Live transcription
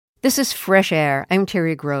This is Fresh Air. I'm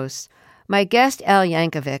Terry Gross. My guest, Al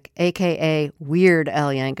Yankovic, a.k.a. Weird Al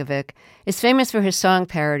Yankovic, is famous for his song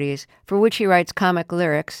parodies, for which he writes comic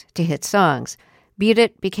lyrics to hit songs. Beat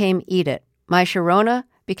It became Eat It. My Sharona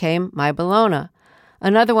became My Bologna.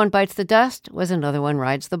 Another One Bites the Dust was Another One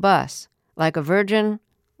Rides the Bus. Like a Virgin,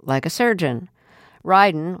 Like a Surgeon.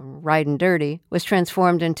 Ridin' Dirty, was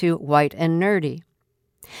transformed into White and Nerdy.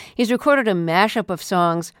 He's recorded a mashup of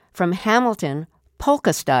songs from Hamilton,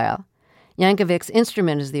 polka style. Yankovic's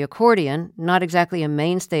instrument is the accordion, not exactly a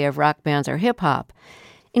mainstay of rock bands or hip-hop.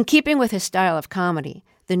 In keeping with his style of comedy,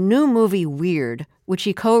 the new movie Weird, which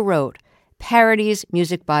he co-wrote, parodies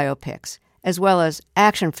music biopics, as well as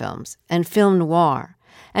action films and film noir,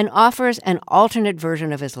 and offers an alternate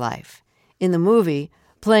version of his life. In the movie,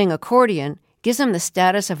 playing accordion gives him the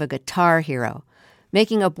status of a guitar hero.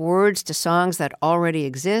 Making up words to songs that already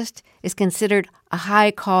exist is considered a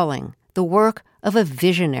high calling, the work of a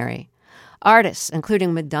visionary. Artists,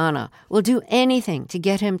 including Madonna, will do anything to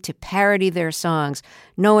get him to parody their songs,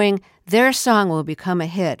 knowing their song will become a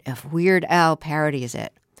hit if Weird Al parodies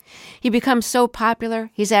it. He becomes so popular,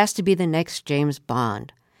 he's asked to be the next James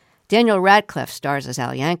Bond. Daniel Radcliffe stars as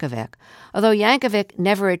Al Yankovic. Although Yankovic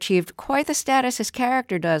never achieved quite the status his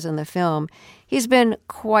character does in the film, he's been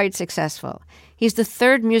quite successful. He's the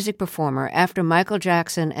third music performer after Michael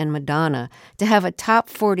Jackson and Madonna to have a top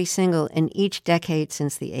 40 single in each decade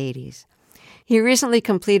since the 80s. He recently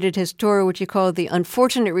completed his tour, which he called the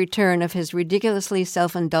unfortunate return of his ridiculously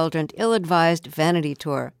self-indulgent, ill-advised vanity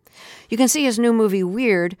tour. You can see his new movie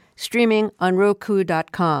Weird streaming on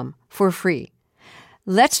Roku.com for free.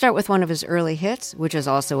 Let's start with one of his early hits, which is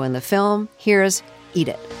also in the film. Here's Eat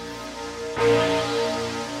It.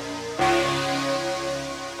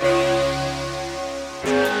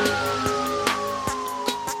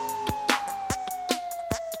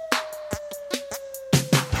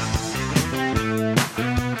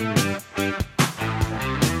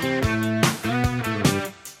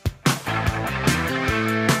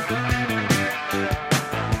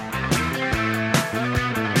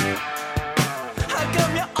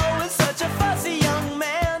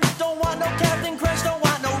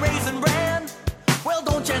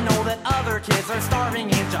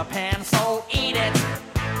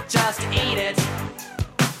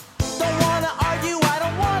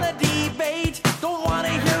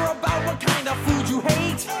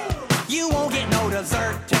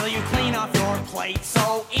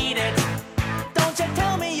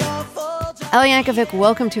 Al Yankovic,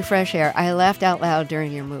 welcome to Fresh Air. I laughed out loud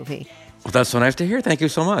during your movie. Well, that's so nice to hear. Thank you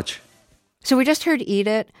so much. So we just heard Eat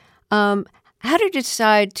It. How did you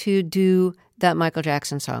decide to do that Michael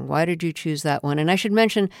Jackson song? Why did you choose that one? And I should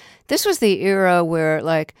mention, this was the era where,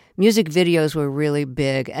 like, music videos were really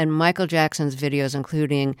big, and Michael Jackson's videos,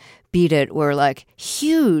 including Beat It, were, like,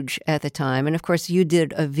 huge at the time. And, of course, you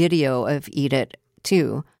did a video of Eat It,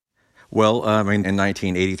 too. Well, in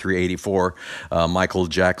 1983-84, Michael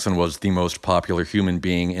Jackson was the most popular human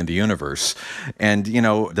being in the universe. And,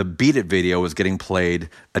 the Beat It video was getting played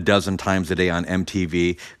a dozen times a day on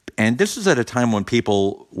MTV. And this was at a time when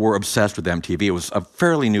people were obsessed with MTV. It was a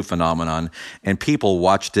fairly new phenomenon, and people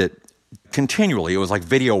watched it continually. It was like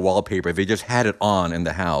video wallpaper. They just had it on in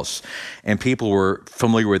the house, and people were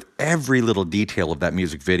familiar with every little detail of that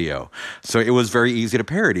music video. So it was very easy to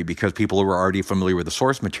parody because people were already familiar with the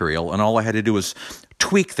source material, and all I had to do was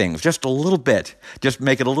tweak things just a little bit, just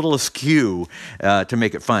make it a little askew to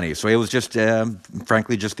make it funny. So it was just,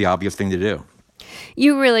 frankly, just the obvious thing to do.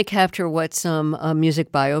 You really capture what some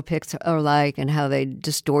music biopics are like and how they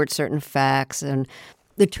distort certain facts and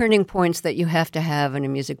the turning points that you have to have in a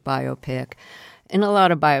music biopic. In a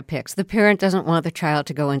lot of biopics, the parent doesn't want the child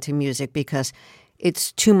to go into music because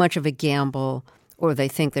it's too much of a gamble, or they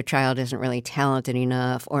think their child isn't really talented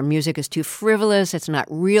enough, or music is too frivolous, it's not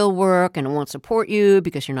real work, and it won't support you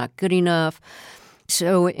because you're not good enough.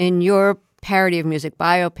 So in your parody of music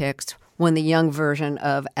biopics, when the young version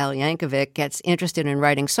of Al Yankovic gets interested in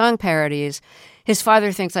writing song parodies, his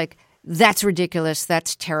father thinks, like, that's ridiculous,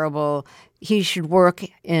 that's terrible. He should work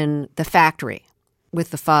in the factory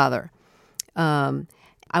with the father. I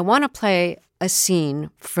want to play a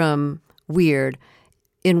scene from Weird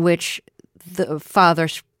in which the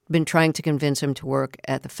father's been trying to convince him to work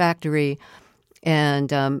at the factory. And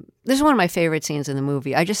this is one of my favorite scenes in the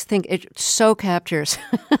movie. I just think it so captures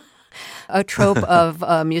a trope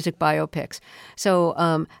of music biopics.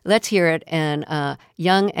 So let's hear it. And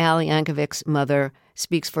young Al Yankovic's mother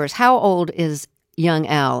speaks first. How old is young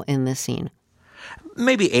Al in this scene?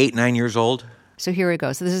 Maybe 8, 9 years old. So here we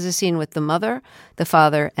go. So this is a scene with the mother, the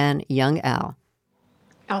father, and young Al.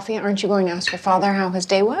 Alfie, aren't you going to ask your father how his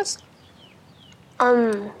day was?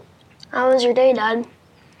 How was your day, Dad?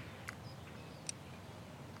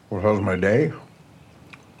 Well, how's my day?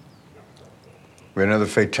 We had another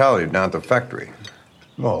fatality down at the factory.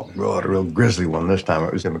 Oh, God, a real grisly one this time.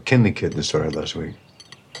 It was the McKinley kid that started last week.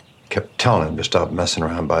 Kept telling him to stop messing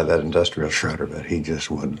around by that industrial shredder, but he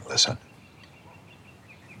just wouldn't listen.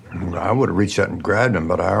 I would have reached out and grabbed him,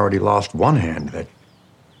 but I already lost one hand to that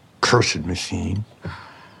cursed machine.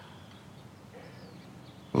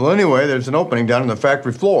 Well, anyway, there's an opening down on the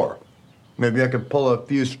factory floor. Maybe I could pull a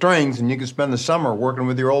few strings and you could spend the summer working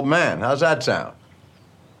with your old man. How's that sound?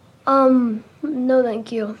 No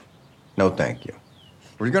thank you. No, thank you.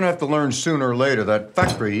 We're gonna have to learn sooner or later that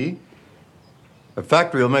the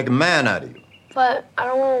factory will make a man out of you. But I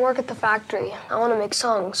don't want to work at the factory. I want to make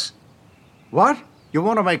songs. What? You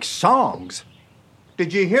want to make songs?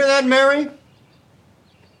 Did you hear that, Mary?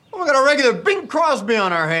 We got a regular Bing Crosby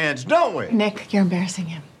on our hands, don't we? Nick, you're embarrassing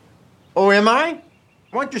him. Oh, am I?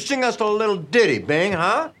 Why don't you sing us a little ditty, Bing,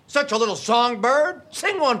 huh? Such a little songbird.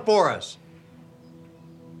 Sing one for us.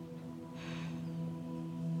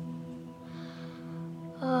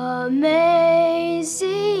 Amazing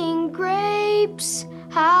grapes,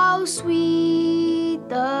 how sweet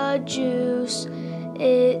the juice.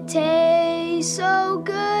 It tastes so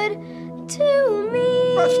good to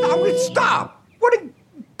me. Stop! What in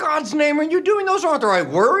God's name are you doing? Those aren't the right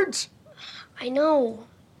words. I know.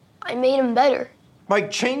 I made them better. By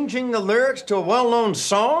changing the lyrics to a well-known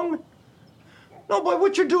song? No, boy,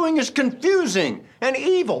 what you're doing is confusing and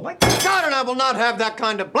evil. My God, and I will not have that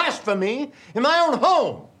kind of blasphemy in my own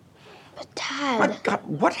home. But, Dad... My God,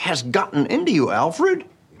 what has gotten into you, Alfred?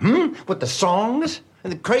 With the songs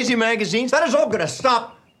and the crazy magazines? That is all gonna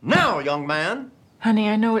stop now, young man. Honey,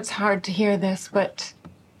 I know it's hard to hear this, but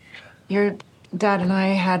your dad and I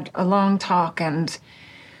had a long talk, and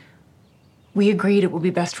we agreed it would be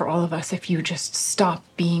best for all of us if you just stop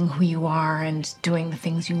being who you are and doing the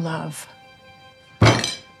things you love. You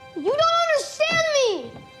don't understand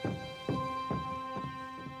me!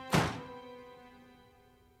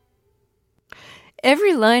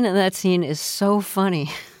 Every line in that scene is so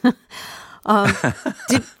funny.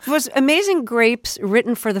 Was Amazing Grapes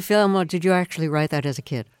written for the film, or did you actually write that as a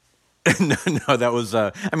kid? No, that was,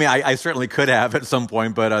 I certainly could have at some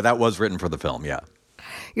point, but that was written for the film, yeah.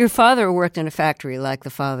 Your father worked in a factory like the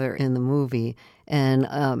father in the movie,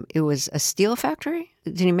 and it was a steel factory?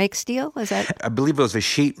 Did he make steel? Is that? I believe it was a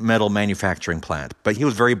sheet metal manufacturing plant, but he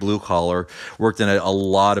was very blue collar, worked in a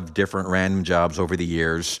lot of different random jobs over the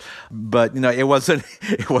years. But, it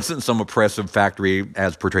wasn't some oppressive factory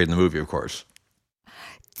as portrayed in the movie, of course.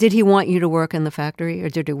 Did he want you to work in the factory, or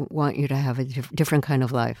did he want you to have a different kind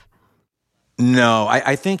of life? No,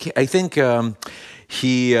 I think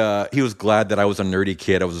he was glad that I was a nerdy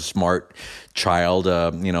kid. I was a smart child,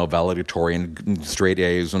 valedictorian, straight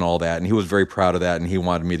A's and all that. And he was very proud of that. And he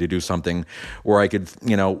wanted me to do something where I could,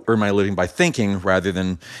 earn my living by thinking rather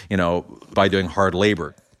than, by doing hard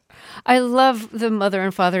labor. I love the mother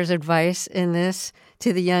and father's advice in this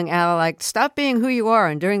to the young Al, like, stop being who you are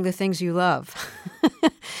and doing the things you love.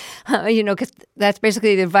 Because that's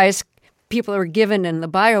basically the advice people are given in the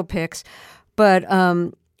biopics. But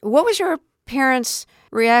what was your parents'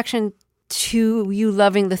 reaction to you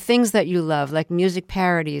loving the things that you love, like music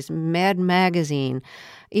parodies, Mad Magazine,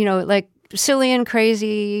 like silly and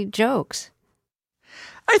crazy jokes?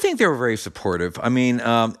 I think they were very supportive. I mean,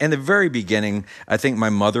 in the very beginning, I think my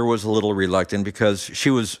mother was a little reluctant because she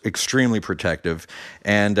was extremely protective.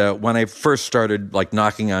 And when I first started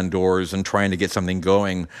knocking on doors and trying to get something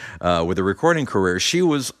going with a recording career, she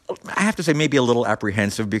was, I have to say, maybe a little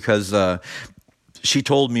apprehensive because she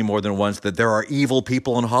told me more than once that there are evil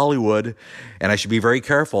people in Hollywood and I should be very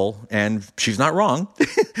careful. And she's not wrong.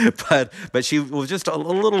 but she was just a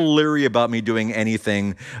little leery about me doing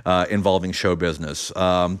anything involving show business.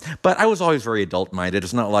 But I was always very adult-minded.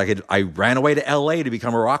 It's not like I ran away to L.A. to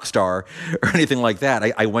become a rock star or anything like that.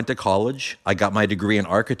 I went to college. I got my degree in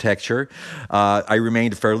architecture. I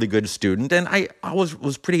remained a fairly good student. And I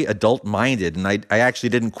was pretty adult-minded. And I actually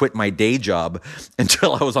didn't quit my day job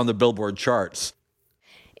until I was on the Billboard charts.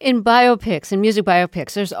 In biopics, in music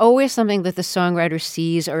biopics, there's always something that the songwriter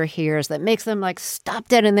sees or hears that makes them stop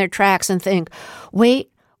dead in their tracks and think, wait,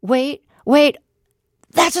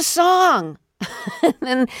 that's a song.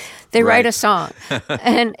 And they write a song.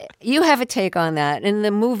 And you have a take on that. In the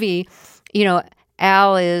movie,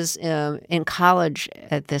 Al is in college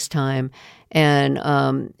at this time, and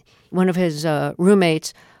one of his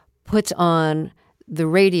roommates puts on the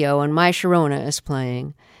radio and My Sharona is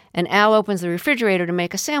playing. And Al opens the refrigerator to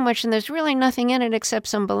make a sandwich, and there's really nothing in it except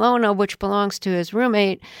some bologna, which belongs to his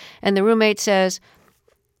roommate. And the roommate says,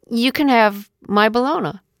 you can have my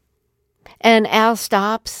bologna. And Al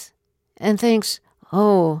stops and thinks,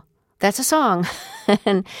 oh, that's a song.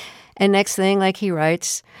 and next thing, like, he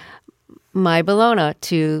writes My Bologna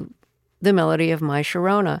to the melody of My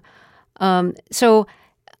Sharona. So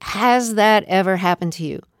has that ever happened to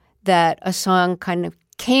you, that a song kind of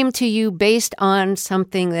came to you based on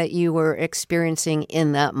something that you were experiencing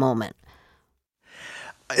in that moment?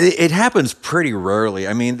 It happens pretty rarely.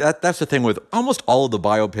 I mean, that's the thing with almost all of the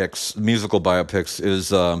biopics, musical biopics, is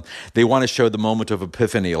they want to show the moment of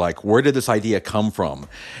epiphany, like, where did this idea come from?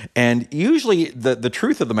 And usually the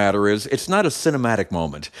truth of the matter is it's not a cinematic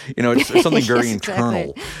moment. You know, it's something very Yes,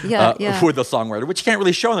 internal exactly. with the songwriter, which you can't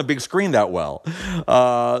really show on the big screen that well.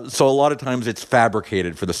 So a lot of times it's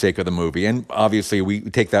fabricated for the sake of the movie. And obviously we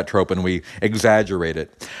take that trope and we exaggerate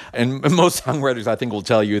it. And most songwriters, I think, will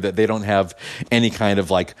tell you that they don't have any kind of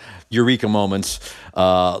like eureka moments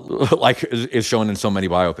like is shown in so many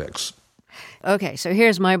biopics. Okay, so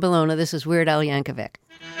here's My Bologna. This is Weird Al Yankovic.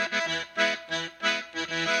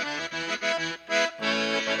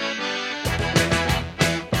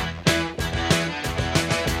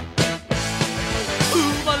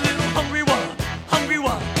 Ooh, my little hungry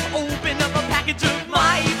one, open up a package of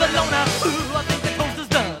My Bologna. Ooh, I think the toast is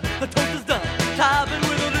done, topping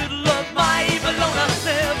with a little of My Bologna.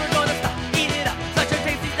 Never gonna stop, eat it up, such a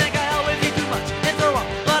tasty snack, I always eat too much and throw up,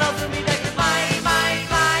 but I'll soon be back to My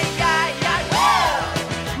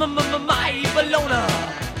Bologna.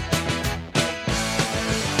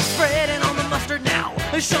 Spread it on the mustard now,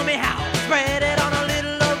 show me how, spread it on a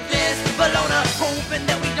little of this Bologna, hoping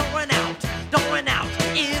that we don't run out.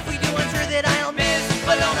 If we do, I'm sure that I'll miss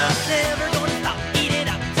Bologna. Never gonna stop, eat it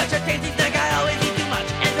up, such a tasty snack, I always eat too much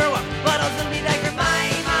and throw up, but I'll still be back for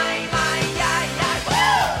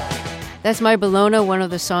woo! That's My Bologna, one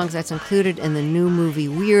of the songs that's included in the new movie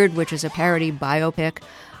Weird, which is a parody biopic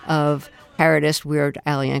of parodist Weird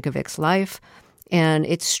Al Yankovic's life. And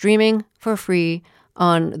it's streaming for free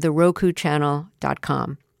on the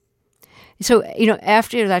RokuChannel.com. So, you know,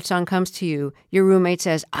 after that song comes to you, your roommate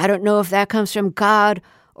says, I don't know if that comes from God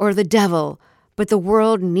or the devil, but the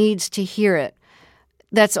world needs to hear it.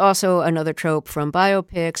 That's also another trope from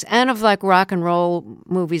biopics and of like rock and roll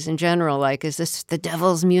movies in general. Like, is this the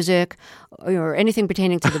devil's music or anything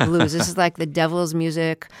pertaining to the blues? This is like the devil's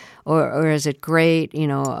music or is it great? You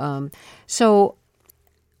know, so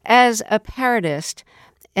as a parodist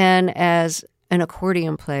and as an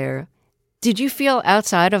accordion player, did you feel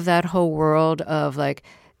outside of that whole world of like,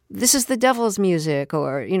 this is the devil's music,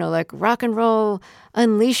 or, you know, like rock and roll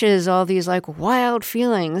unleashes all these like wild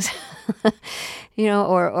feelings, you know,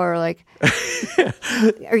 or like,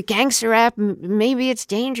 or gangster rap, maybe it's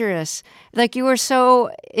dangerous. Like, you were so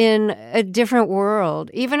in a different world.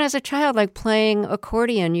 Even as a child, like playing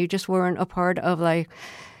accordion, you just weren't a part of like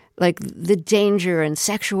the danger and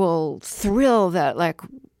sexual thrill that like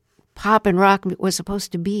pop and rock was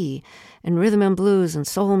supposed to be, and rhythm and blues and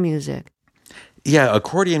soul music. Yeah,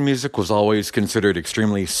 accordion music was always considered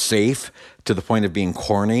extremely safe to the point of being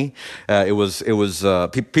corny. People thought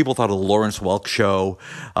of the Lawrence Welk Show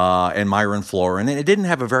and Myron Floren, and it didn't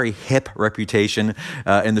have a very hip reputation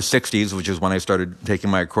in the 60s, which is when I started taking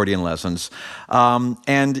my accordion lessons.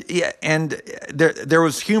 And there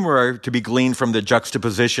was humor to be gleaned from the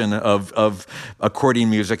juxtaposition of accordion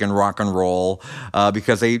music and rock and roll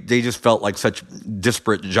because they just felt like such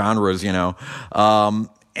disparate genres, you know.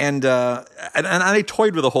 And I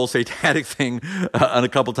toyed with the whole satanic thing a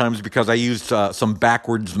couple times because I used some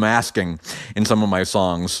backwards masking in some of my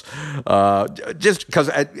songs. Just because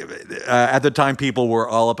at the time people were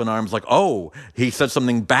all up in arms like, oh, he said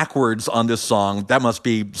something backwards on this song, that must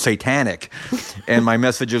be satanic. And my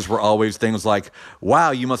messages were always things like,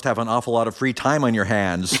 wow, you must have an awful lot of free time on your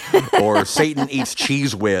hands, or Satan eats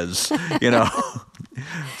cheese whiz, you know.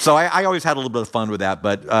 So I always had a little bit of fun with that,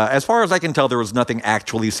 but as far as I can tell, there was nothing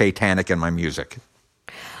actually satanic in my music.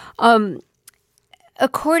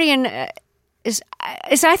 Accordion is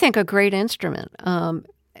I think a great instrument. And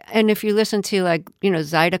if you listen to like, you know,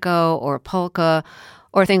 Zydeco or polka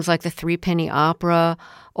or things like the Three Penny Opera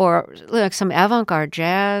or like some avant-garde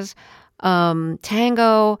jazz,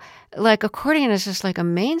 tango, like accordion is just like a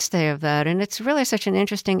mainstay of that. And it's really such an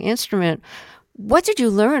interesting instrument. What did you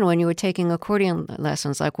learn when you were taking accordion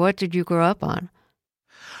lessons? Like, what did you grow up on?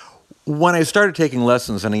 When I started taking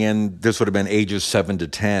lessons, and again, this would have been ages 7 to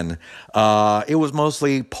 10, it was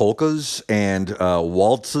mostly polkas and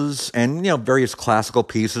waltzes and, various classical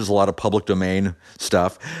pieces, a lot of public domain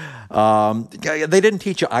stuff. They didn't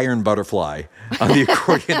teach you Iron Butterfly on the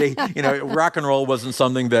accordion. Rock and roll wasn't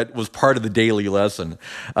something that was part of the daily lesson.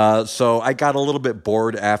 So I got a little bit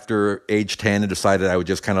bored after age 10 and decided I would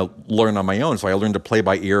just kind of learn on my own. So I learned to play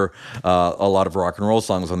by ear a lot of rock and roll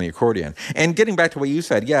songs on the accordion. And getting back to what you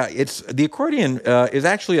said, the accordion is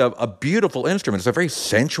actually a beautiful instrument. It's a very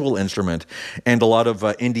sensual instrument. And a lot of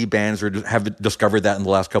indie bands have discovered that in the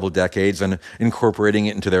last couple of decades and incorporating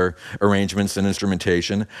it into their arrangements and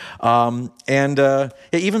instrumentation. Even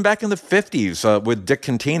back in the 50s with Dick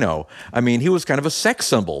Contino, he was kind of a sex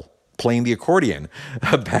symbol playing the accordion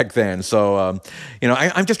back then. So,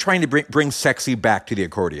 I'm just trying to bring sexy back to the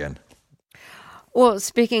accordion. Well,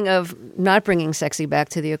 speaking of not bringing sexy back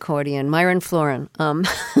to the accordion, Myron Floren.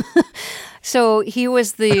 So he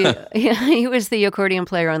was the accordion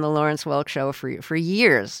player on the Lawrence Welk show for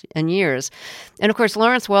years and years. And of course,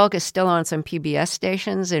 Lawrence Welk is still on some PBS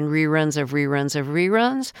stations and reruns of reruns of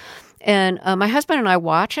reruns. And my husband and I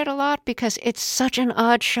watch it a lot because it's such an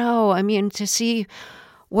odd show. To see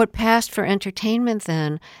what passed for entertainment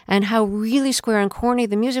then and how really square and corny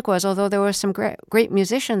the music was, although there were some great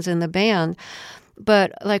musicians in the band.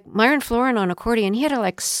 But like Myron Floren on accordion, he had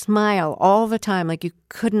to smile all the time. You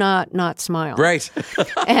could not smile. Right.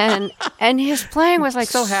 and his playing was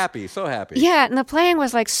so happy. Yeah, and the playing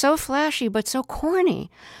was so flashy but so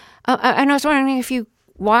corny. And I was wondering if you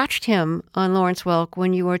watched him on Lawrence Welk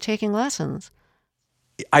when you were taking lessons.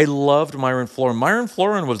 I loved Myron Floren. Myron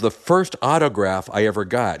Floren was the first autograph I ever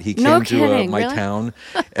got. He came to my town,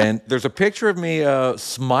 and there's a picture of me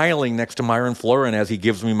smiling next to Myron Floren as he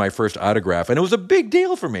gives me my first autograph. And it was a big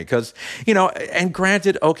deal for me because, and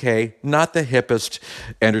granted, okay, not the hippest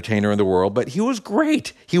entertainer in the world, but he was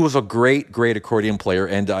great. He was a great, great accordion player,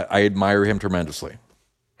 and I admire him tremendously.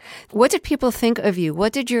 What did people think of you?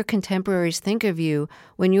 What did your contemporaries think of you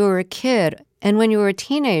when you were a kid and when you were a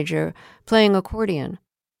teenager playing accordion?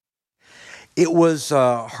 It was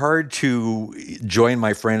hard to join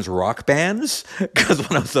my friends' rock bands because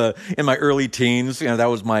when I was in my early teens, that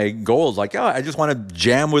was my goal. I just want to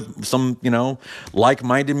jam with some,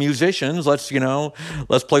 like-minded musicians. Let's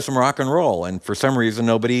play some rock and roll. And for some reason,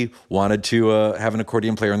 nobody wanted to have an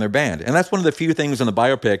accordion player in their band. And that's one of the few things in the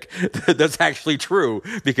biopic that's actually true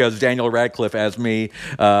because Daniel Radcliffe, as me,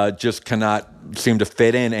 just cannot seem to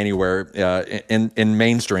fit in anywhere in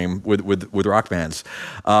mainstream with rock bands.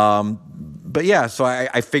 But yeah, so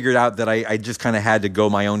I figured out that I just kind of had to go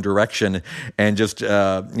my own direction and just,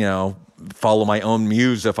 follow my own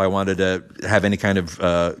muse if I wanted to have any kind of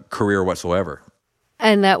career whatsoever.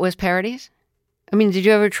 And that was parodies? Did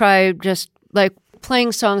you ever try just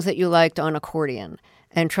playing songs that you liked on accordion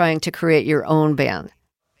and trying to create your own band?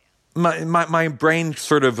 My brain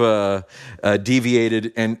sort of deviated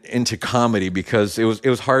into comedy because it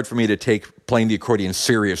was hard for me to take playing the accordion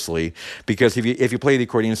seriously. Because if you play the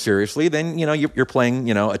accordion seriously, then you're playing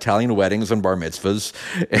Italian weddings and bar mitzvahs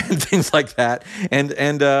and things like that.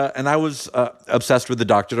 And I was obsessed with the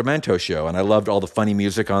Dr. Demento show, and I loved all the funny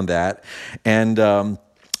music on that. And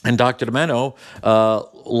Dr. Demento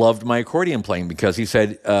loved my accordion playing because he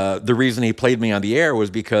said the reason he played me on the air was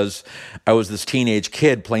because I was this teenage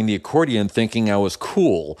kid playing the accordion thinking I was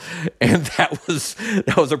cool. And that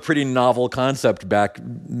was a pretty novel concept back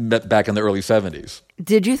in the early 70s.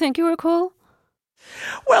 Did you think you were cool?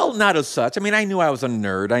 Well, not as such. I knew I was a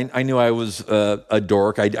nerd. I knew I was a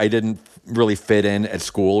dork. I didn't really fit in at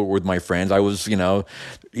school with my friends. I was,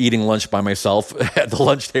 eating lunch by myself at the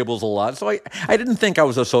lunch tables a lot. So I didn't think I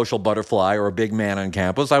was a social butterfly or a big man on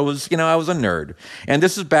campus. I was a nerd. And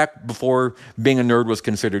this is back before being a nerd was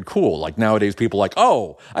considered cool. Like nowadays people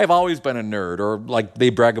oh, I've always been a nerd, or they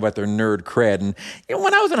brag about their nerd cred. And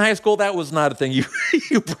when I was in high school, that was not a thing you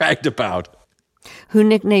bragged about. Who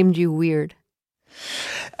nicknamed you Weird?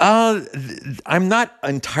 I'm not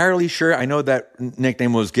entirely sure. I know that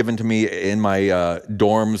nickname was given to me in my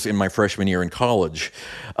dorms in my freshman year in college.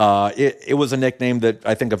 It was a nickname that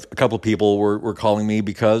I think a couple of people were calling me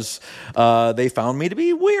because they found me to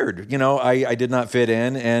be weird. I did not fit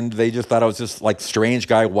in, and they just thought I was this strange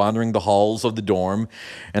guy wandering the halls of the dorm,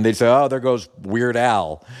 and they'd say, "Oh, there goes Weird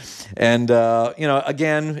Al." And,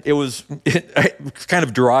 again, it was kind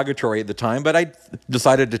of derogatory at the time, but I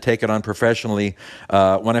decided to take it on professionally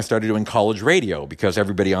when I started doing college radio because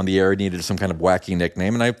everybody on the air needed some kind of wacky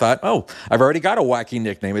nickname. And I thought, oh, I've already got a wacky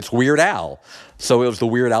nickname. It's Weird Al. So it was the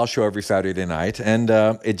Weird Al Show every Saturday night, and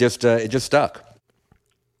it just stuck.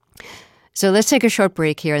 So let's take a short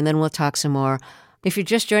break here, and then we'll talk some more. If you're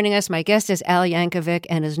just joining us, my guest is Al Yankovic,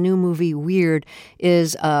 and his new movie, Weird,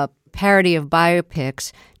 is a parody of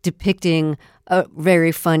biopics depicting a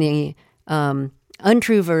very funny,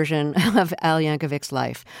 untrue version of Al Yankovic's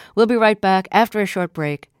life. We'll be right back after a short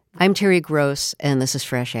break. I'm Terry Gross, and this is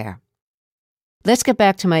Fresh Air. Let's get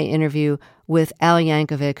back to my interview with Al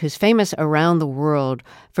Yankovic, who's famous around the world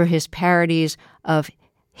for his parodies of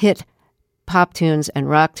hit pop tunes and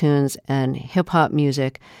rock tunes and hip-hop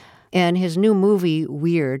music. And his new movie,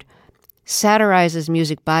 Weird, satirizes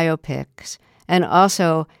music biopics and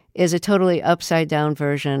also is a totally upside-down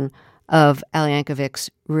version of Al Yankovic's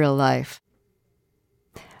real life.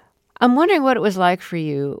 I'm wondering what it was like for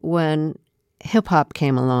you when hip-hop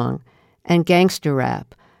came along and gangster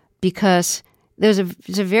rap, because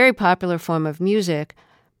it's a very popular form of music,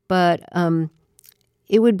 but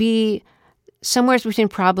it would be somewhere between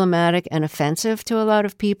problematic and offensive to a lot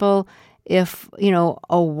of people if,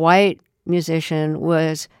 a white musician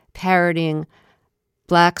was parodying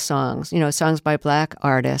black songs, songs by black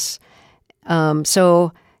artists.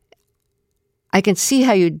 So I can see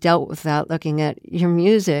how you dealt with that looking at your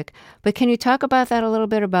music, but can you talk about that a little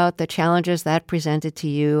bit, about the challenges that presented to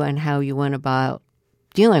you and how you went about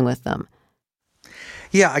dealing with them?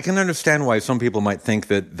 Yeah, I can understand why some people might think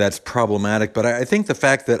that that's problematic, but I think the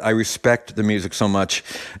fact that I respect the music so much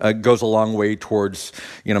goes a long way towards,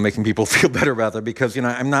 making people feel better about it, because,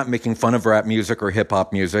 I'm not making fun of rap music or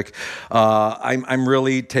hip-hop music. I'm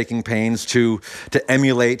really taking pains to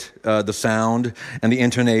emulate the sound and the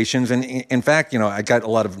intonations. And in fact, I got a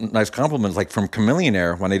lot of nice compliments, like from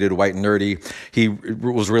Chamillionaire when I did White and Nerdy. He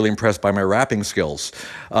was really impressed by my rapping skills.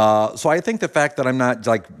 So I think the fact that I'm not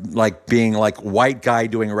like being like white guy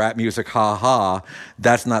doing rap music, ha,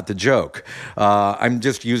 that's not the joke. I'm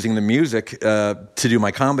just using the music to do my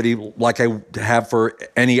comedy like I have for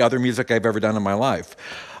any other music I've ever done in my life.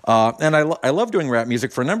 And I love doing rap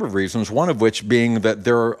music for a number of reasons, one of which being that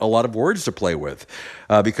there are a lot of words to play with.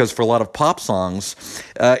 Because for a lot of pop songs,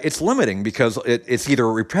 it's limiting because it's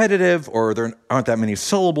either repetitive or there aren't that many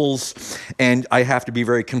syllables, and I have to be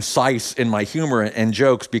very concise in my humor and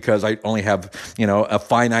jokes because I only have, a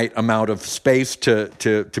finite amount of space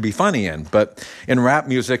to be funny in. But in rap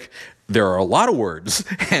music, there are a lot of words,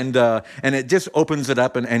 and it just opens it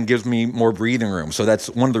up and gives me more breathing room. So that's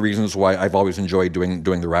one of the reasons why I've always enjoyed doing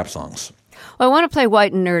the rap songs. Well, I want to play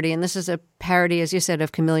White and Nerdy, and this is a parody, as you said,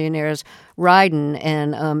 of Chamillionaire's Ridin',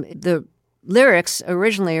 and the lyrics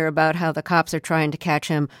originally are about how the cops are trying to catch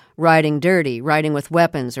him riding dirty, riding with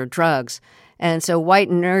weapons or drugs. And so White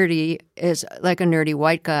and Nerdy is like a nerdy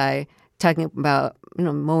white guy talking about,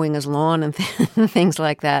 mowing his lawn and things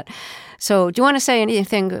like that. So do you want to say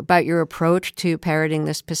anything about your approach to parodying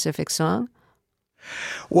this specific song?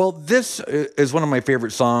 Well, this is one of my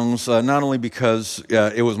favorite songs, not only because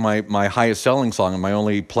it was my highest selling song and my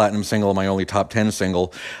only platinum single, my only top 10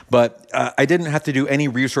 single, but I didn't have to do any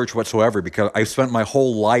research whatsoever because I spent my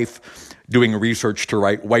whole life doing research to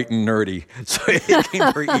write White and Nerdy. So it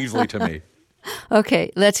came very easily to me.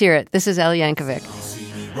 Okay, let's hear it. This is Al Yankovic.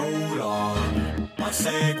 See me roll on my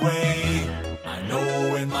Segway. I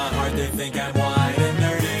know in my heart they think I'm white and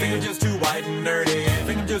nerdy. Think I'm just too white and nerdy.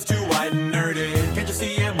 Think I'm just too white and nerdy. Can't you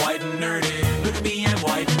see I'm white and nerdy? Look at me, I'm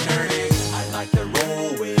white and nerdy. I like to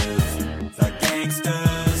roll with the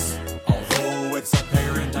gangsters. Although it's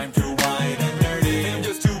apparent I'm too white and nerdy. Think I'm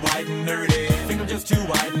just too white and nerdy. Think I'm just too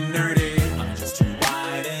white and nerdy. I'm just too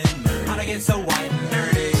white and nerdy. How'd I get so white and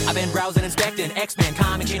nerdy? I've been browsing, inspecting X-Men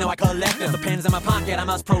comics, I collect them. The pens in my pocket, I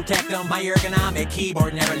must protect them. My ergonomic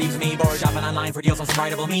keyboard never leaves me bored. Shopping online for deals on some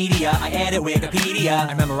writable media. I edit Wikipedia.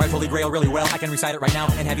 I memorize Holy Grail really well. I can recite it right now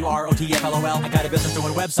and have you ROTFLOL. I got a business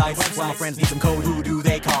doing websites. When my friends need some code, who do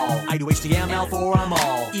they call? I do HTML for them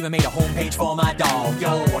all. Even made a homepage for my dog.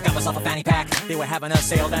 Yo, I got myself a fanny pack. They were having a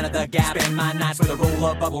sale down at the Gap. Spend my nights with a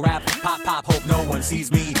roll-up bubble wrap. Pop, pop, hope no one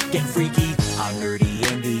sees me getting freaky. I'm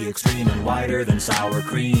nerdy in the extreme and whiter than sour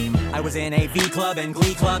cream. I was in a V Club and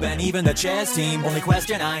Glee Club and even the chess team. Only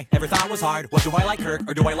question I ever thought was hard was, do I like Kirk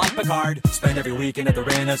or do I like Picard? Spend every weekend at the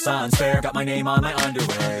Renaissance Fair. Got my name on my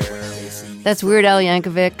underwear. That's Weird Al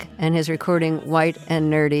Yankovic and his recording White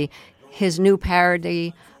and Nerdy. His new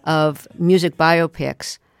parody of music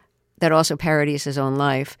biopics that also parodies his own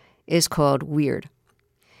life is called Weird.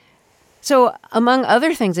 So among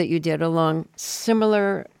other things that you did along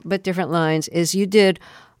similar but different lines is you did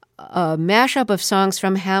a mashup of songs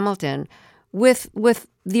from Hamilton with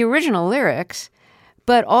the original lyrics,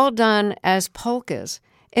 but all done as polkas.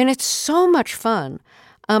 And it's so much fun.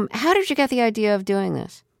 How did you get the idea of doing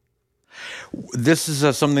this? This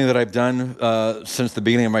is something that I've done since the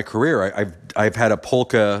beginning of my career. I've had a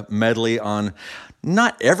polka medley on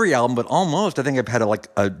not every album, but almost. I think I've had like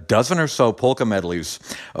a dozen or so polka medleys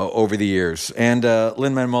over the years. And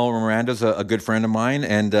Lin-Manuel Miranda's a good friend of mine,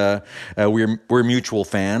 and we're mutual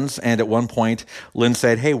fans. And at one point, Lin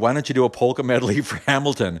said, "Hey, why don't you do a polka medley for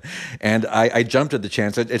Hamilton?" And I jumped at the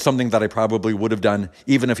chance. It's something that I probably would have done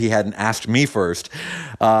even if he hadn't asked me first.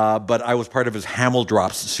 But I was part of his Hamil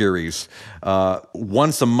Drops series.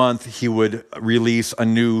 Once a month, he would release a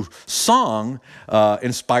new song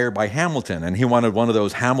inspired by Hamilton, and he wanted one of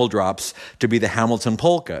those Hamil Drops to be the Hamilton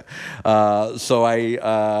polka. So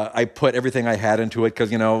I put everything I had into it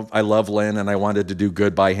because, I love Lin and I wanted to do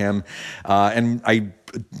good by him. And I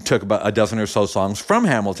took about a dozen or so songs from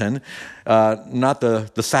Hamilton, not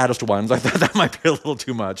the saddest ones. I thought that might be a little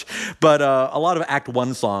too much, but a lot of Act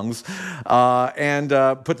One songs, and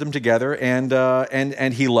put them together,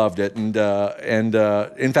 and he loved it. And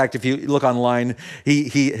in fact, if you look online,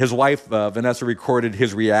 his wife Vanessa recorded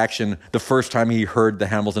his reaction the first time he heard the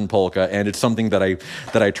Hamilton polka, and it's something that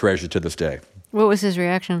I treasure to this day. What was his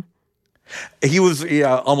reaction? He was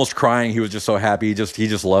almost crying. He was just so happy. He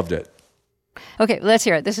just loved it. Okay, let's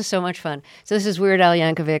hear it. This is so much fun. So this is Weird Al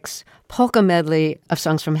Yankovic's polka medley of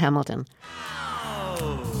songs from Hamilton.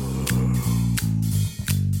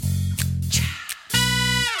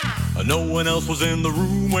 No one else was in the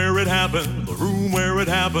room where it happened, the room where it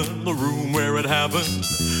happened, the room where it happened.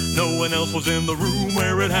 No one else was in the room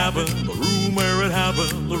where it happened, the room where it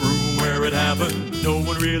happened, the room where it happened. No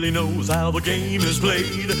one really knows how the game is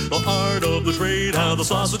played, the art of the trade, how the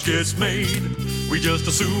sausage gets made. We just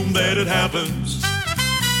assume that it happens,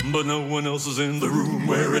 but no one else is in the room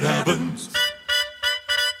where it happens.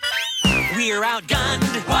 We're outgunned,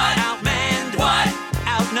 what? Outmanned, what?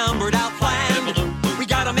 Outnumbered, outplanned. We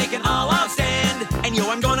gotta make an all-out stand, and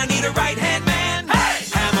I'm gonna need a right-hand man. Hey!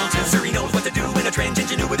 Hamilton, sir, he knows what to do in a trench,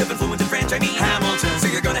 ingenuitive, influent in French, Hamilton, so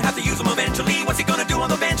you're gonna have to use him eventually. What's he gonna do on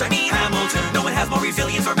the bench, Hamilton, no one has more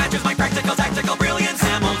resilience or matches my practical, tactical brilliance.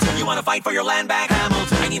 Hamilton, you wanna fight for your land back?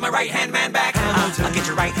 Hamilton, I need my right-hand man back. Hamilton, I'll get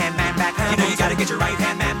your right-hand man back. Hamilton, you gotta get your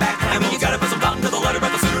right-hand man back. Hamilton, you gotta put some thought into the letter,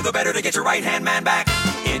 but the sooner the better to get your right-hand man back.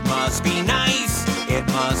 It must be nice, it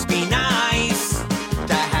must be nice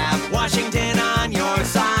to have Washington on your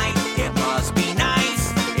side. It must be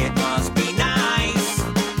nice, it must be nice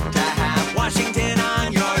to have Washington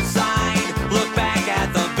on your side. Look back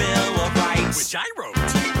at the Bill of Rights, which I wrote.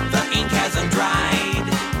 The ink hasn't dried.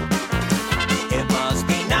 It must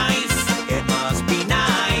be nice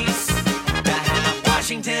to have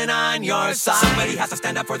Washington on your side. Somebody has to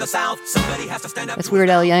stand up for the South. Somebody has to stand up. That's Weird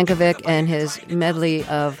Al Yankovic and his medley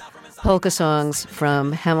of polka songs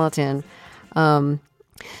from Hamilton.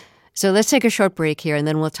 So let's take a short break here, and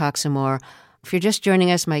then we'll talk some more. If you're just joining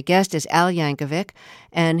us, my guest is Al Yankovic,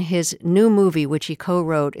 and his new movie, which he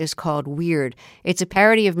co-wrote, is called Weird. It's a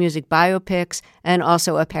parody of music biopics and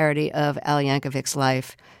also a parody of Al Yankovic's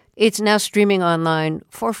life. It's now streaming online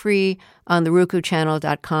for free on the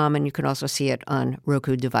RokuChannel.com, and you can also see it on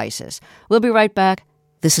Roku devices. We'll be right back.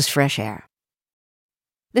 This is Fresh Air.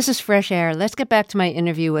 This is Fresh Air. Let's get back to my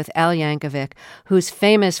interview with Al Yankovic, who's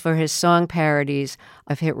famous for his song parodies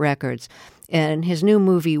of hit records. And his new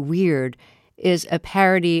movie, Weird, is a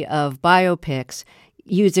parody of biopics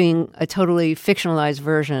using a totally fictionalized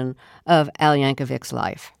version of Al Yankovic's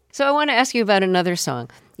life. So I want to ask you about another song.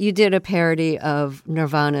 You did a parody of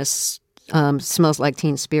Nirvana's Smells Like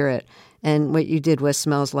Teen Spirit, and what you did was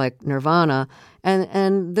Smells Like Nirvana.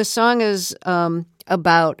 And the song is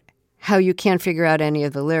about how you can't figure out any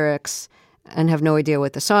of the lyrics and have no idea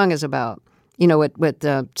what the song is about. You know, what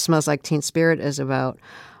Smells Like Teen Spirit is about.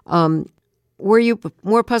 Were you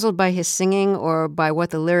more puzzled by his singing or by what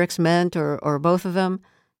the lyrics meant, or both of them?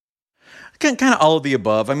 Kind of all of the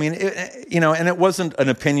above. I mean, and it wasn't an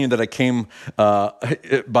opinion that I came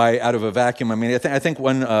by out of a vacuum. I mean, I think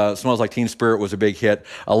when Smells Like Teen Spirit was a big hit,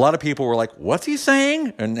 a lot of people were like, what's he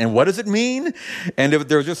saying? And what does it mean? And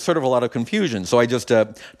there was just sort of a lot of confusion. So I just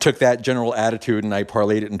took that general attitude and I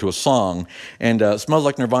parlayed it into a song. And Smells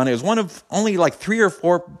Like Nirvana is one of only like 3 or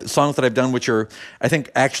 4 songs that I've done which are, I think,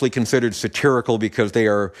 actually considered satirical because they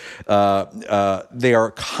are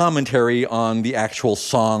commentary on the actual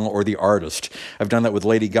song or the artist. I've done that with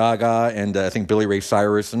Lady Gaga and I think Billy Ray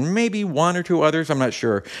Cyrus and maybe 1 or 2 others, I'm not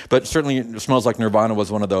sure. But certainly Smells Like Nirvana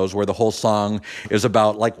was one of those where the whole song is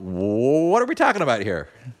about, like, what are we talking about here?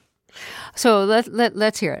 So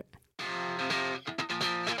let's hear it.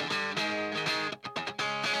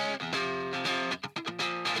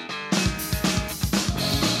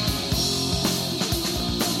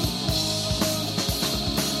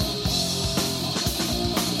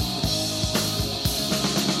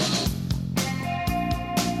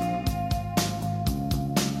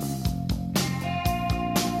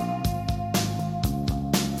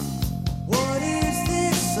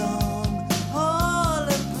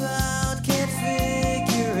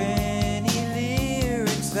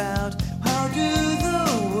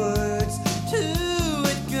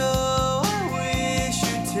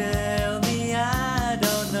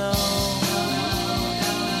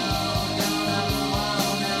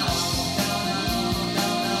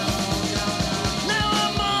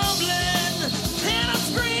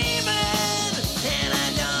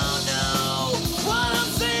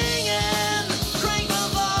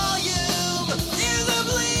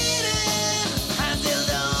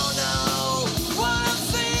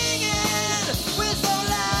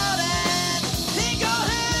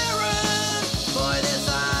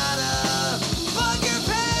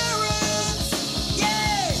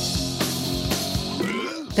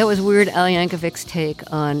 That was Weird Al Yankovic's take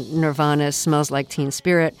on Nirvana's Smells Like Teen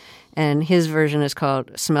Spirit, and his version is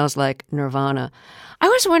called Smells Like Nirvana. I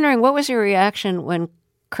was wondering, what was your reaction when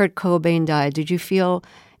Kurt Cobain died? Did you feel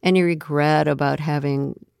any regret about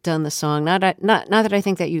having done the song? Not that I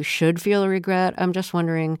think that you should feel a regret. I'm just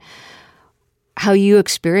wondering how you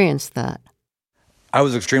experienced that. I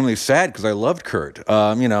was extremely sad because I loved Kurt.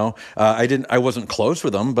 I wasn't close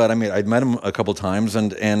with him, but I mean, I'd met him a couple times,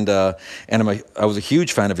 and I was a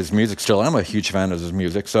huge fan of his music. Still, I'm a huge fan of his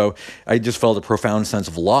music. So I just felt a profound sense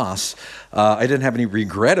of loss. I didn't have any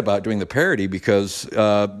regret about doing the parody because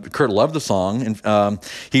Kurt loved the song, and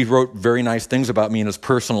he wrote very nice things about me in his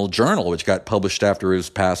personal journal, which got published after his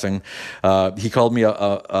passing. He called me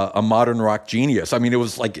a modern rock genius. I mean, it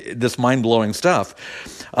was like this mind-blowing stuff.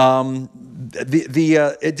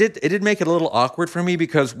 It did make it a little awkward for me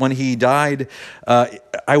because when he died,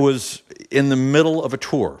 I was in the middle of a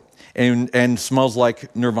tour, and Smells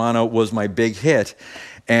Like Nirvana was my big hit,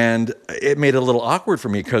 and it made it a little awkward for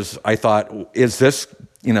me because I thought, is this,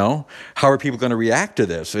 how are people going to react to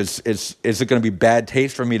this? Is it going to be bad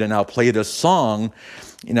taste for me to now play this song,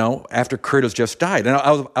 after Kurt has just died? And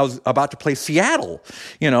I was about to play Seattle,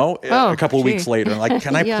 a couple of weeks later. Like,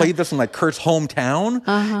 can I play this in like Kurt's hometown?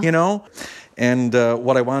 And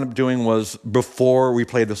what I wound up doing was, before we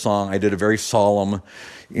played the song, I did a very solemn,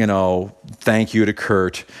 thank you to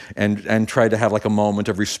Kurt, and tried to have like a moment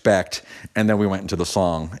of respect, and then we went into the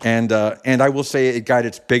song. And I will say it got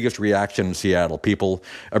its biggest reaction in Seattle. People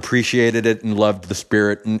appreciated it and loved the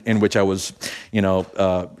spirit in which I was,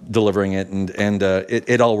 delivering it, and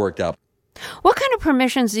it all worked out. What kind of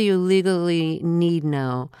permissions do you legally need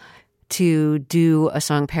now to do a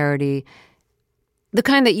song parody? The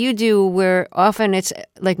kind that you do, where often it's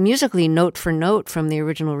like musically note for note from the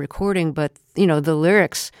original recording, but the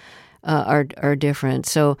lyrics are different.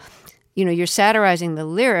 So, you're satirizing the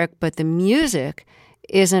lyric, but the music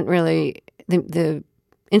isn't really the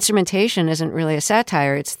instrumentation isn't really a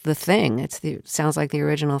satire. It's the thing. It sounds like the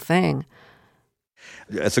original thing.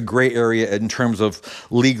 It's a gray area in terms of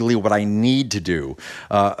legally what I need to do,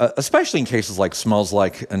 especially in cases like Smells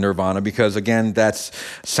Like Nirvana, because, again, that's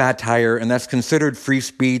satire, and that's considered free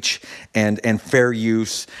speech and fair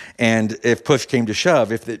use. And if push came to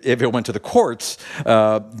shove, if it went to the courts,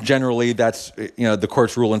 generally that's, the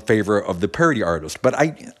courts rule in favor of the parody artist. But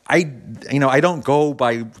I don't go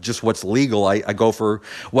by just what's legal. I go for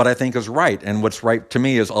what I think is right. And what's right to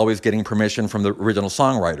me is always getting permission from the original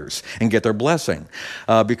songwriters and get their blessing.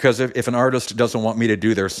 Because if an artist doesn't want me to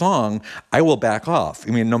do their song, I will back off.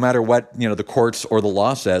 I mean, no matter what, the courts or the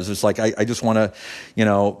law says, it's like I just want to,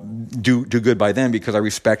 do good by them because I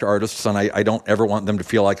respect artists, and I don't ever want them to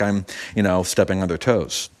feel like I'm, stepping on their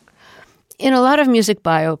toes. In a lot of music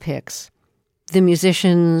biopics, the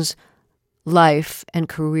musician's life and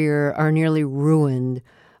career are nearly ruined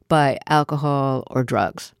by alcohol or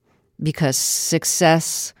drugs because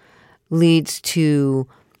success leads to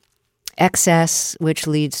excess, which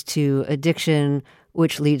leads to addiction,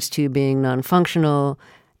 which leads to being non-functional,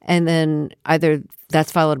 and then either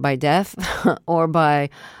that's followed by death or by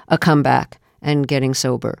a comeback and getting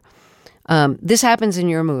sober. This happens in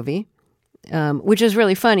your movie, which is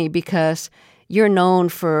really funny because you're known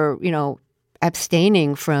for,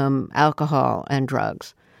 abstaining from alcohol and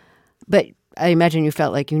drugs. But I imagine you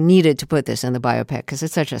felt like you needed to put this in the biopic because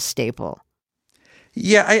it's such a staple.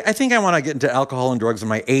 Yeah, I think I want to get into alcohol and drugs in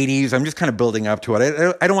my 80s. I'm just kind of building up to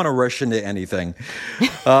it. I don't want to rush into anything.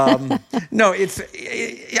 No,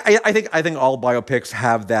 I think all biopics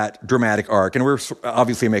have that dramatic arc, and we're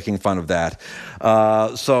obviously making fun of that.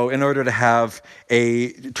 So in order to have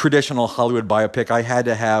a traditional Hollywood biopic, I had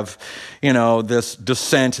to have, this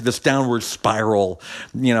descent, this downward spiral,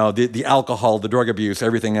 the alcohol, the drug abuse,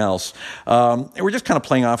 everything else. And we're just kind of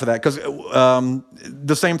playing off of that because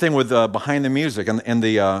the same thing with Behind the Music. In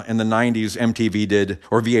the 90s, MTV did,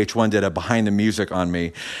 or VH1 did, a Behind the Music on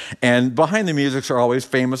me. And Behind the Musics are always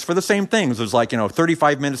famous for the same things. It's like,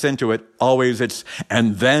 35 minutes into it, always it's,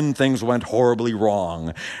 and then things went horribly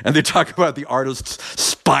wrong. And they talk about the artist's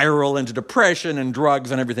spiral into depression and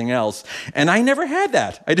drugs and everything else. And I never had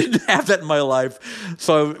that. I didn't have that in my life.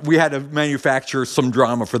 So we had to manufacture some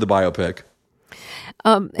drama for the biopic.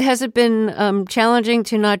 Has it been challenging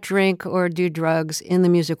to not drink or do drugs in the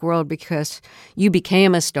music world because you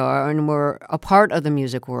became a star and were a part of the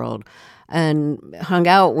music world and hung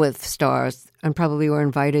out with stars and probably were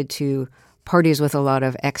invited to parties with a lot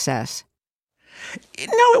of excess?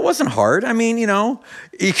 No, it wasn't hard. I mean, you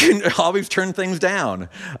can always turn things down.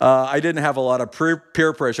 I didn't have a lot of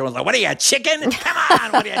peer pressure. I was like, what are you, chicken? Come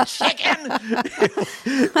on, what are you, chicken?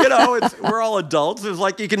 We're all adults. It's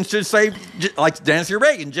like you can just say, like Nancy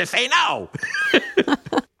Reagan, just say no.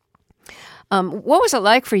 What was it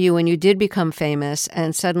like for you when you did become famous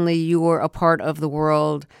and suddenly you were a part of the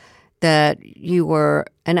world that you were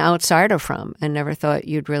an outsider from and never thought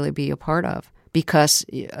you'd really be a part of because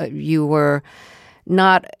you were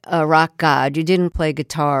not a rock god. You didn't play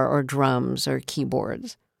guitar or drums or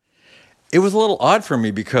keyboards. It was a little odd for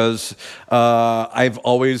me because I've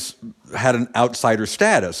always had an outsider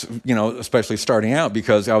status, especially starting out,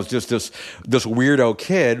 because I was just this weirdo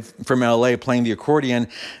kid from LA playing the accordion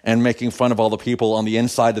and making fun of all the people on the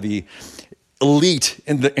inside of the elite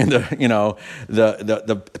in the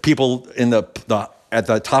people in the at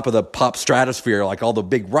the top of the pop stratosphere, like all the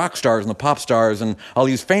big rock stars and the pop stars and all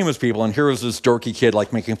these famous people, and here was this dorky kid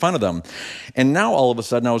like making fun of them. And now all of a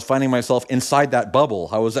sudden I was finding myself inside that bubble.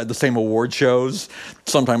 I was at the same award shows,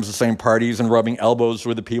 sometimes the same parties, and rubbing elbows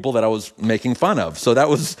with the people that I was making fun of. So that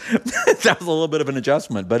was that was a little bit of an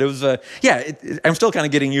adjustment, but it was I'm still kind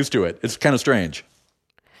of getting used to it. It's kind of strange.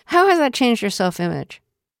 How has that changed your self-image?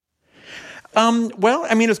 Well,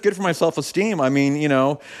 I mean, it's good for my self-esteem. I mean,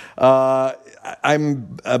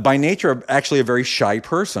 I'm by nature actually a very shy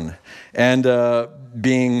person, and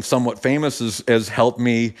being somewhat famous has helped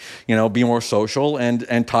me, be more social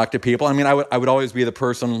and talk to people. I mean, I would always be the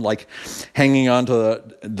person like hanging onto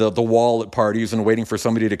the wall at parties and waiting for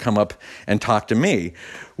somebody to come up and talk to me,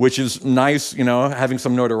 which is nice, having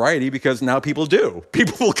some notoriety, because now people do.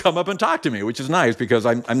 People will come up and talk to me, which is nice because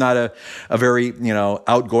I'm not a very,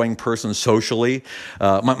 outgoing person socially.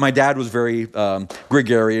 My dad was very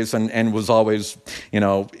gregarious and was always,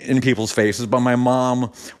 in people's faces, but my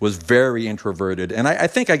mom was very introverted. And I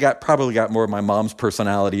think I probably got more of my mom's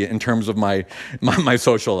personality in terms of my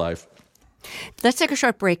social life. Let's take a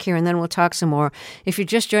short break here, and then we'll talk some more. If you're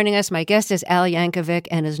just joining us, my guest is Al Yankovic,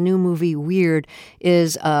 and his new movie, Weird,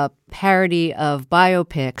 is a parody of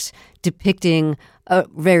biopics depicting a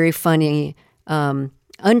very funny,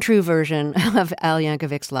 untrue version of Al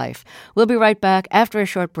Yankovic's life. We'll be right back after a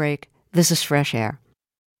short break. This is Fresh Air.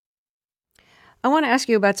 I want to ask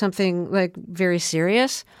you about something like very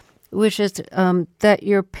serious, which is that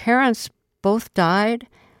your parents both died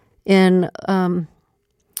in...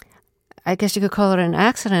 I guess you could call it an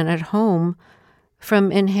accident at home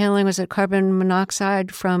from inhaling, was it carbon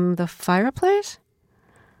monoxide from the fireplace?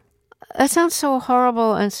 That sounds so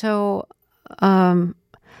horrible and so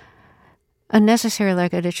unnecessary,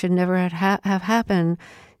 like it should never have happened.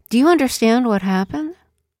 Do you understand what happened?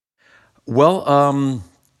 Well,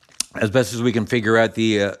 as best as we can figure out,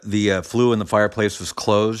 the flue in the fireplace was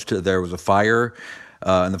closed. There was a fire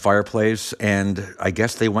in the fireplace, and I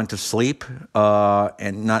guess they went to sleep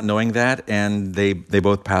and not knowing that, and they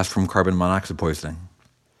both passed from carbon monoxide poisoning.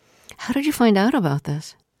 How did you find out about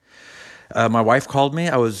this? My wife called me.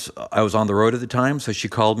 I was on the road at the time, so she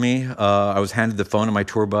called me. I was handed the phone in my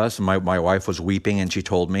tour bus, and my wife was weeping, and she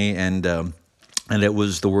told me, and it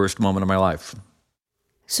was the worst moment of my life.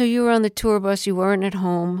 So you were on the tour bus, you weren't at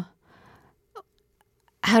home.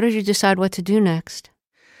 How did you decide what to do next?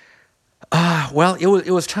 Well,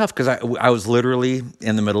 it was tough because I was literally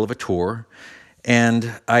in the middle of a tour, and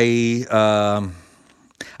I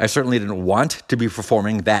certainly didn't want to be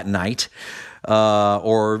performing that night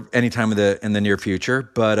or any time in the near future.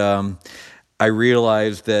 But I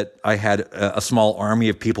realized that I had a small army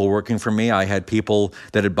of people working for me. I had people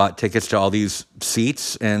that had bought tickets to all these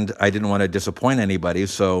seats, and I didn't want to disappoint anybody.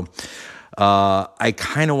 So I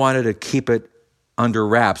kind of wanted to keep it under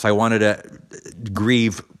wraps. I wanted to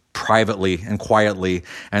grieve privately and quietly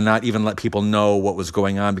and not even let people know what was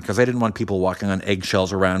going on, because I didn't want people walking on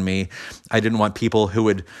eggshells around me. I didn't want people who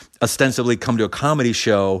would ostensibly come to a comedy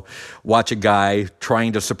show, watch a guy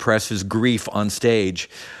trying to suppress his grief on stage.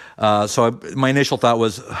 So my initial thought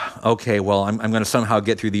was, okay, well, I'm going to somehow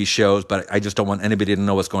get through these shows, but I just don't want anybody to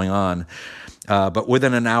know what's going on. But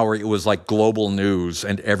within an hour, it was like global news,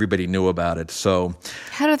 and everybody knew about it. So,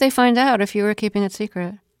 how did they find out if you were keeping it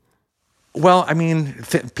secret? Well, I mean,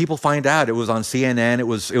 people find out. It was on CNN. It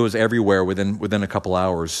was everywhere within a couple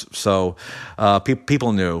hours. So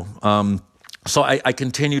people knew. So I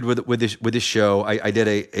continued with this show. I did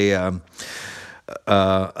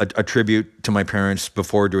a tribute to my parents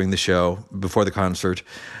before doing the show, before the concert,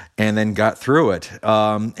 and then got through it.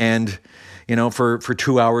 And for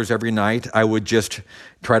 2 hours every night, I would just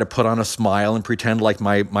try to put on a smile and pretend like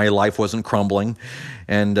my life wasn't crumbling,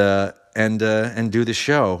 and do the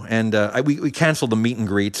show. And we canceled the meet and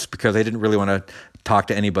greets because I didn't really want to talk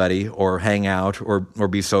to anybody or hang out or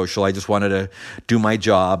be social. I just wanted to do my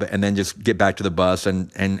job and then just get back to the bus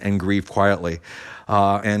and grieve quietly.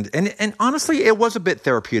 And honestly, it was a bit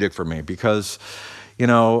therapeutic for me because,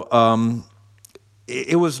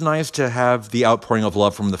 it was nice to have the outpouring of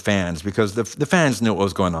love from the fans because the fans knew what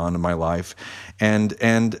was going on in my life, and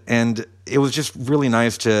it was just really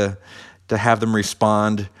nice to have them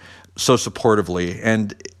respond so supportively,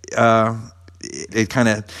 and it kind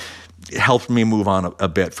of helped me move on a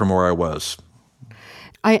bit from where I was.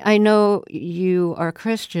 I know you are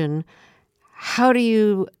Christian. How do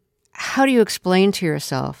you explain to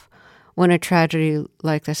yourself when a tragedy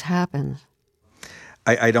like this happens?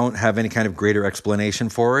 I don't have any kind of greater explanation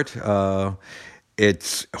for it.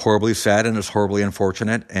 It's horribly sad and it's horribly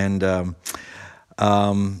unfortunate. And I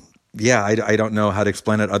don't know how to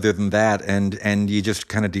explain it other than that. And you just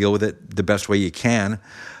kind of deal with it the best way you can.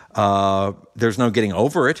 There's no getting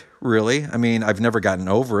over it, really. I mean, I've never gotten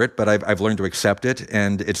over it, but I've learned to accept it.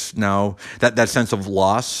 And it's now, that sense of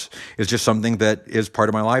loss is just something that is part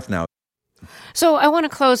of my life now. So I want to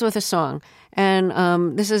close with a song.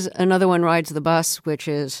 And this is Another One Rides the Bus, which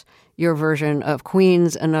is your version of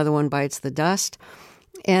Queen's Another One Bites the Dust.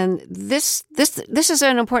 And this is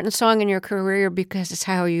an important song in your career because it's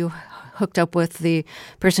how you hooked up with the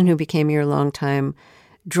person who became your longtime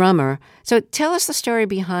drummer. So tell us the story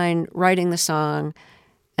behind writing the song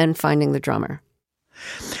and finding the drummer.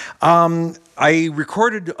 I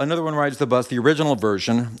recorded Another One Rides the Bus, the original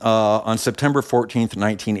version, on September 14th,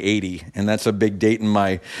 1980. And that's a big date in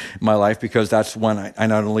my life because that's when I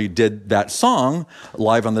not only did that song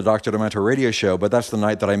live on the Dr. Demento radio show, but that's the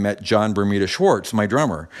night that I met John Bermuda Schwartz, my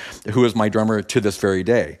drummer, who is my drummer to this very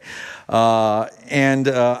day. And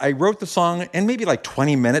I wrote the song in maybe like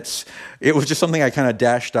 20 minutes. It was just something I kind of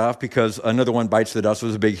dashed off because Another One Bites the Dust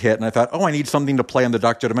was a big hit. And I thought, I need something to play on the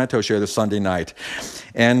Dr. Demento show this Sunday night.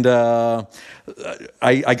 And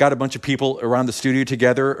I got a bunch of people around the studio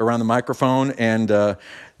together, around the microphone, and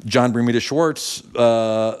John Bermuda Schwartz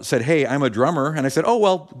said, "Hey, I'm a drummer." And I said, "Oh,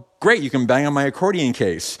 well, great, you can bang on my accordion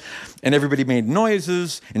case." And everybody made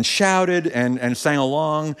noises and shouted and sang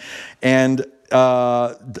along. And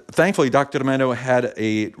thankfully, Dr. Demento had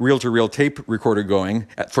a reel-to-reel tape recorder going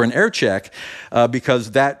for an air check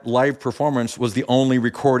because that live performance was the only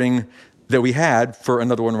recording that we had for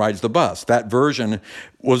Another One Rides the Bus. That version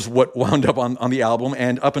was what wound up on the album,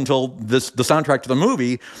 and up until the soundtrack to the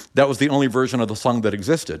movie, that was the only version of the song that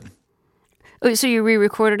existed. So you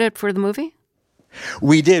re-recorded it for the movie?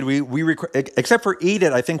 We did. We except for Eat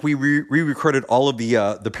It, I think we re-recorded all of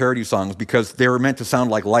the parody songs because they were meant to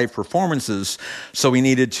sound like live performances. So we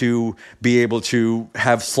needed to be able to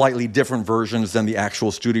have slightly different versions than the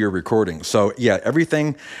actual studio recording. So yeah,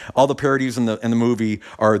 everything, all the parodies in the movie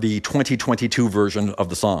are the 2022 version of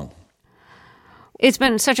the song. It's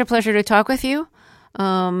been such a pleasure to talk with you.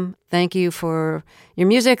 Thank you for your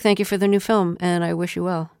music. Thank you for the new film, and I wish you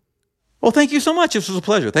well. Well, thank you so much. This was a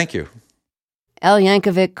pleasure. Thank you. Al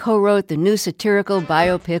Yankovic co-wrote the new satirical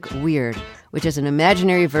biopic Weird, which is an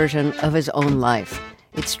imaginary version of his own life.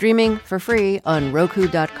 It's streaming for free on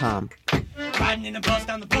Roku.com. Riding in the bus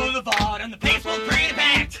down the boulevard and the place was pretty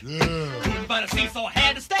packed. Couldn't find a seat, so I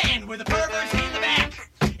had to stand with the perverts in the back.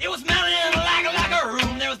 It was smelling like a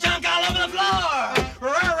room. There was junk all over the floor.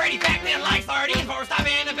 We're already packed in like sardines, but we're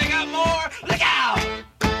stopping to pick up more. Look out!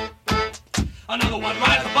 Another one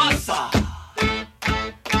rides the bus.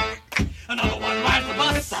 Another one rides the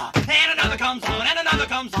bus. And another comes on, and another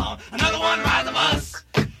comes on. Another one rides the bus.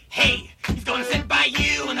 Hey, he's gonna sit by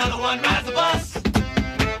you. Another one rides the bus.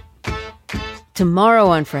 Tomorrow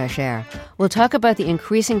on Fresh Air, we'll talk about the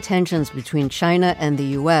increasing tensions between China and the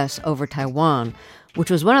U.S. over Taiwan, which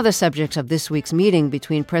was one of the subjects of this week's meeting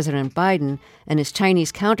between President Biden and his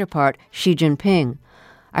Chinese counterpart, Xi Jinping.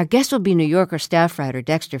 Our guest will be New Yorker staff writer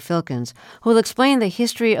Dexter Filkins, who will explain the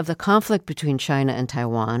history of the conflict between China and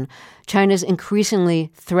Taiwan, China's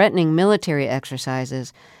increasingly threatening military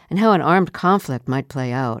exercises, and how an armed conflict might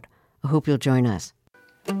play out. I hope you'll join us.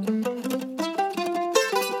 La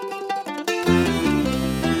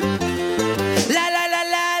la la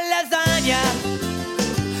la lasagna.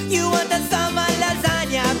 You want the summer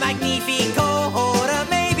lasagna, magnifico, or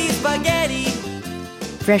maybe spaghetti.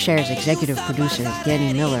 Fresh Air's executive producer is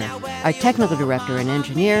Danny Miller. Our technical director and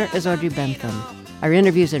engineer is Audrey Bentham. Our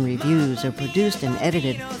interviews and reviews are produced and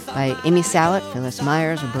edited by Amy Salet, Phyllis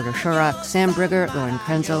Myers, Roberta Shurock, Sam Brigger, Lauren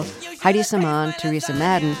Krenzel, Heidi Saman, Teresa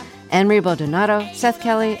Madden, Anne-Marie Baldonado, Seth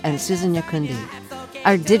Kelly, and Susan Yakundi.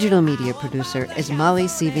 Our digital media producer is Molly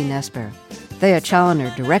Seavey-Nesper. Thea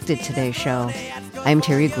Chaloner directed today's show. I'm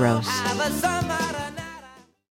Terry Gross.